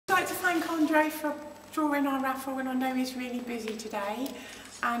like to thank Andre for drawing our raffle, and I know he's really busy today.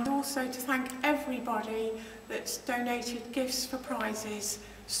 And also to thank everybody that's donated gifts for prizes,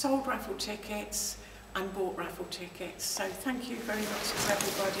 sold raffle tickets and bought raffle tickets. So thank you very much to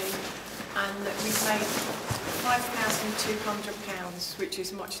everybody. And we've made £5,200, which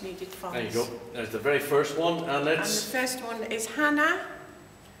is much needed funds. There you go. There's the very first one, and the first one is Hannah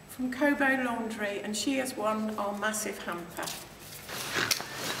from Cobo Laundry, and she has won our massive hamper.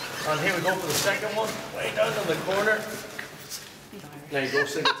 And here we go for the second one, way down in the corner. There you go,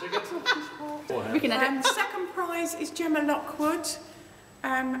 single ticket. Go ahead. We can edit. Second prize is Gemma Lockwood,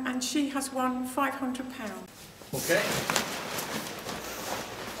 and she has won £500. Okay.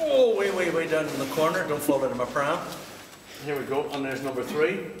 Oh, way down in the corner. Don't fall into my pram. Here we go, and there's number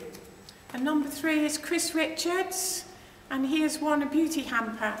 3. And number 3 is Chris Richards, and he has won a beauty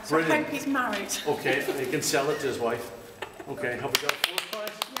hamper. So Brilliant. I hope he's married. Okay, he can sell it to his wife. Okay, have we got a 4th prize?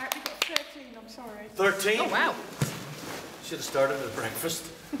 Yeah, we got 13, I'm sorry. 13? Oh, wow. Should have started at breakfast.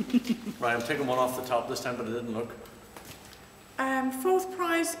 Right, I'm taking one off the top this time, but it didn't look. 4th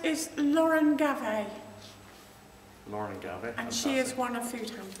prize is Lauren Gavey. Lauren Gavey. And fantastic. she has won a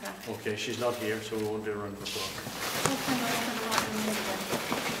food hamper. Okay, she's not here, so we won't do a round of applause. Okay, I'm going to write them in.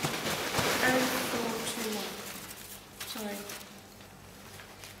 0421. Sorry.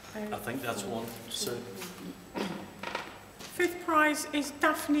 I think that's one soon. 5th prize is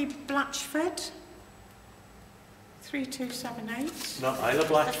Daphne Blatchford. 3278. Not Isla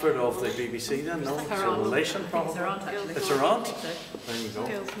Blatchford of the BBC then, no? It's a relation probably. It's her aunt, actually. It's her aunt? So. There you go.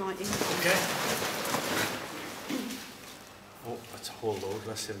 Girls 19. Okay. Oh, that's a whole load.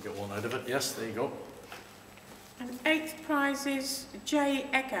 Let's see if we get one out of it. Yes, there you go. And 8th prize is Jay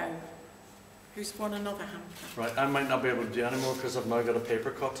Ego, who's won another hamper. Right, I might not be able to do any more because I've now got a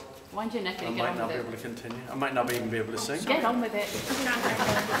paper cut. Wind your neck I and might get not on be with able it. to continue. I might not even be able to sing. Get on with it.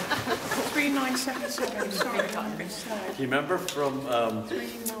 3977. Sorry, I'm a bit slow. Do you remember from,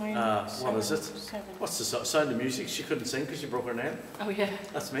 3977. what is it? What's the Sound of Music? She couldn't sing because she broke her nail. Oh, yeah.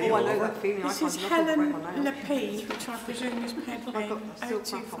 That's me Oh, I all know over. that feeling. This is Helen Lepee, which I presume is peddling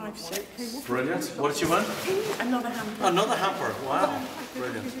 0256. Brilliant. What did you win? Another hamper. Another hamper. Wow.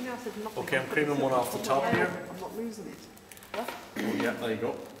 Brilliant. Okay, I'm creaming one off the top here. I'm not losing it. Oh, yeah, there you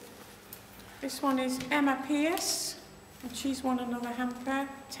go. This one is Emma Pierce, and she's won another hamper,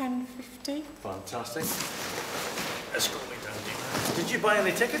 1050. Fantastic. Let's go way down deeper. Did you buy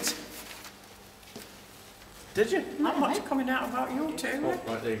any tickets? Did you? Not much coming out about your two. Oh,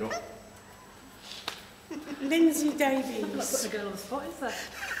 right, there you go. Lindsay Not Davies putting a girl on the spot, is there?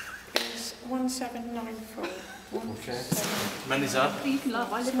 is 1794. Okay. Many's that? You can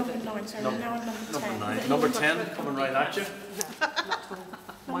laugh, I live with it. 9, so Num- now on number 10. Number 9. Number 10 coming right at you.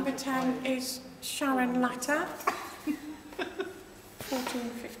 Number 10 is Sharon Latta,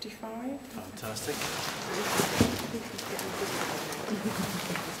 1455. Fantastic.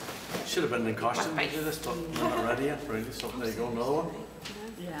 Should have been in costume to do this, but I'm not ready yet. Really, so there you go, another one.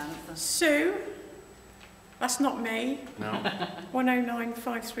 Yeah. Sue, that's not me, No.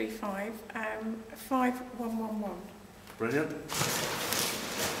 109535, 5111. Brilliant.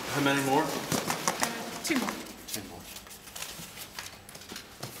 How many more? 2 more. 10 more.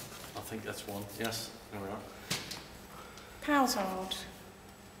 I think that's one. Yes, there we are. Palzard,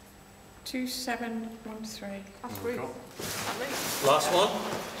 2713. That's There we great. go. Last one.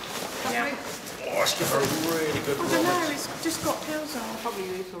 Yeah. Oh, let's give her a really good I don't know, run. it's just got Palzard. Probably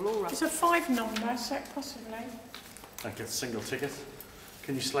you for Laura. It's a 5 number, so possibly. I get a single ticket.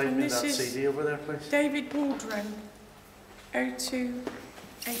 Can you slide And me this that is CD over there, please? David Waldron,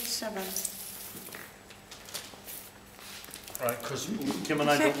 0287. Right, because Kim and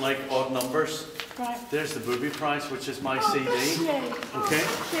I don't like odd numbers. Right. There's the booby prize, which is my Oh, CD. bless you. Okay.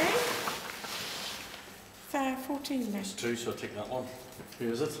 Okay. Fair 14 then. There's 2, so I'll take that one.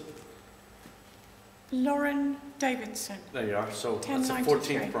 Who is it? Lauren Davidson. There you are. So that's a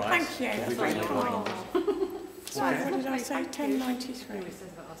 1093. 14th prize. Thank you. We That's don't like odd numbers. Sorry, what did I say? 1093.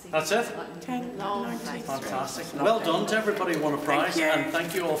 That's it? 1093. Fantastic. Well done to everybody who won a prize, you. and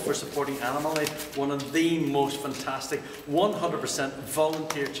thank you all for supporting Animal Aid, one of the most fantastic 100%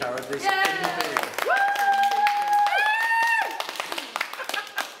 volunteer charities in the area.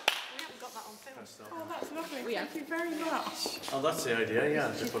 Oh, that's lovely. Thank you very much. Oh, that's the idea,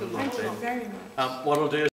 yeah, to put it on Thank you tape. very much. What I'll do is